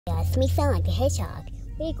it's me, Sonic the Hedgehog.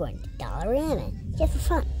 We're going to Dollarama just for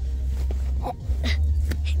fun.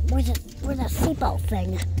 Where's that seatbelt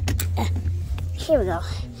thing? Here we go.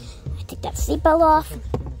 I take that seatbelt off.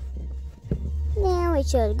 Now we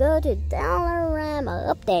should go to Dollarama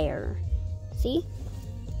up there. See?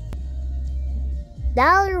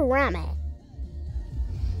 Dollarama.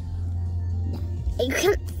 You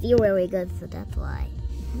can't see really good, so that's why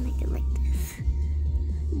I make it like this.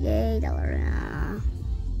 Yay, Dollarama.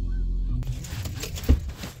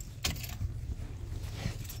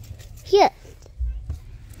 Here.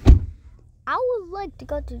 I would like to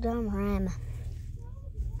go to Dollarama.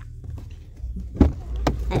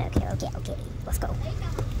 Okay. Let's go.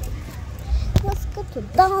 Let's go to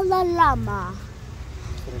Dollarama.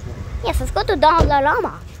 Yes, let's go to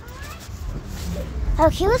Dollarama.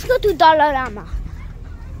 Okay, let's go to Dollarama.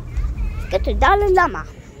 Go to Dollarama.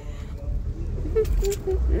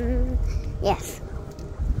 Yes,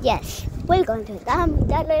 we're going to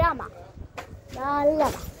Dollarama.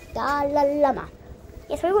 Dollarama.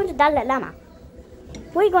 Yes, we're going to Dollarama.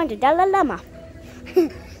 We're going to Dollarama.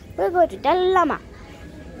 We're going to Dollarama.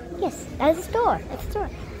 Yes, that's a store. That's a store.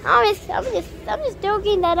 I'm just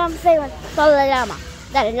joking that I'm saying Dollarama.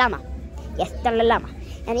 Dollarama. Yes, Dollarama.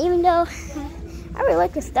 And even though I really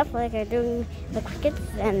like the stuff like I do the crickets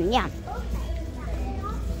and yeah.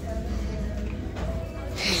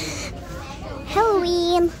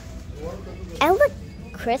 Halloween. I like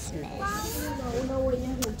Christmas.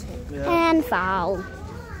 And fall.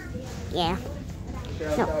 Yeah.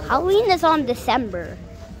 No, Halloween is on December.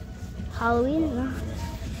 Halloween is on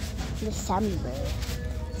December.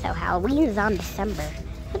 So Halloween is on December.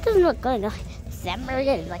 That doesn't look good. December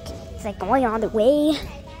is like it's like going on the way.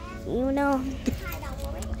 You know.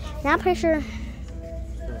 Now I'm pretty sure.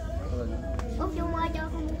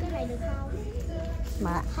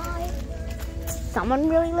 But someone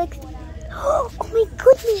really likes it. Oh my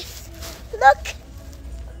goodness! Look!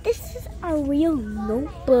 This is a real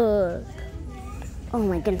notebook. Oh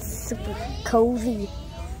my goodness, super cozy.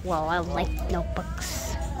 Well, I like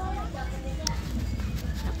notebooks.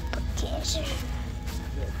 Notebookish.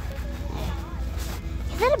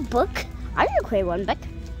 Is that a book? I didn't create one book.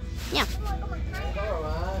 Yeah.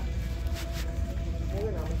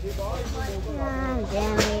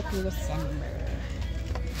 January to December.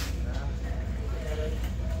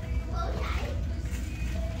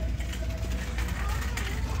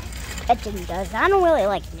 Etching does. I don't really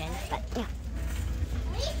like it, but yeah.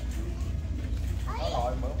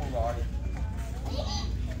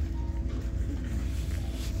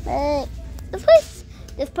 But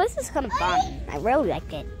this place is kind of fun. I really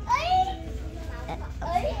like it.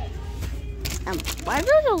 Why is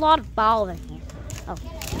there a lot of balls in here? Oh,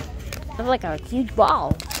 there's like a huge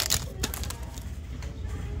ball.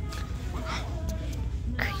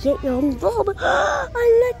 Create your own blob.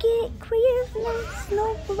 I like it. Create your own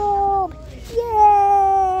snow blob.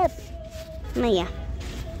 Yeah. Oh, yeah.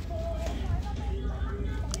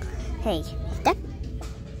 Hey, that.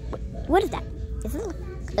 What is that? Is this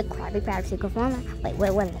a Krabby Patty secret formula?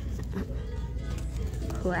 Wait, what is it?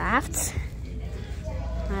 Crafts?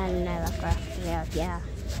 I don't know what crafts. Yeah.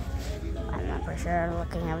 I'm not for sure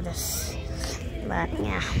looking at this, but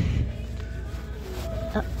yeah.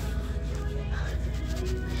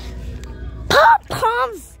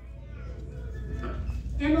 Pom-poms!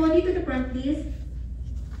 Emily, to the front, please.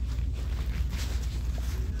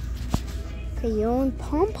 Create your own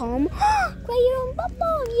pom-pom. Create your own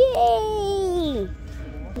pom-pom! Yay!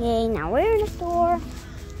 Yay! Now we're in the store.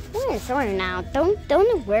 We're in the store now.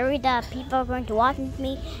 Don't worry that people are going to watch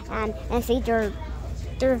me and see their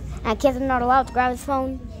kids are not allowed to grab his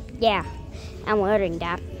phone. Yeah, I'm worrying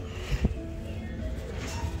that.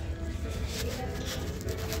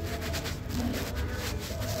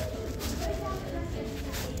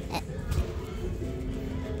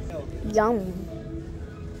 Yum.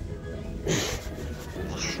 I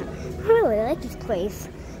really like this place.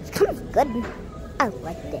 It's kind of good. I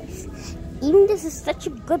like this. Even this is such a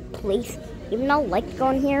good place. Even though I like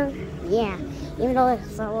going here. Yeah. Even though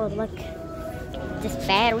it's all like just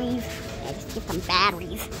batteries. Yeah, just get some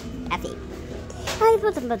batteries. That's it. I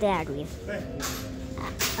put some batteries.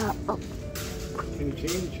 Oh. Can you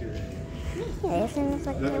change your? Yeah, it's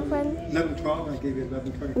like 11:12. I gave you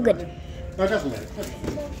 11:25. Good. No, it doesn't matter.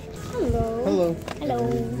 Hello. Hello. Hello.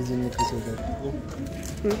 Visiting with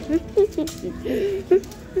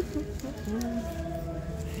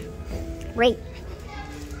Great.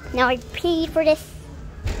 Now I paid for this.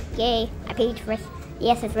 Yay, I paid for this.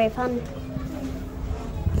 Yes, it's very fun.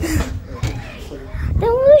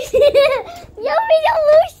 Don't lose him! Yummy, don't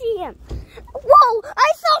lose him! Whoa!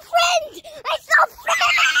 I saw friends! I saw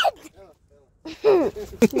friends!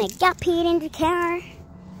 And I got peed in the car.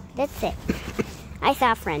 That's it. I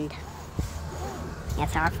saw a friend. I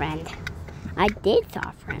saw a friend. I did saw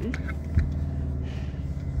a friend.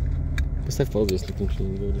 Was der voll ist, liegt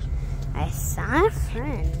im würde. I saw a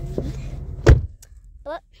friend.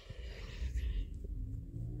 But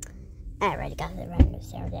I already got the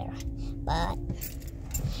randos there. But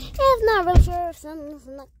if not real sure, if someone's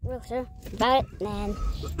not real sure about it, then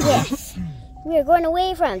yes, we are going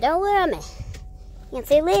away from Delaware. And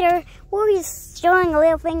see you later. We'll be showing a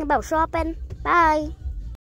little thing about shopping. Bye.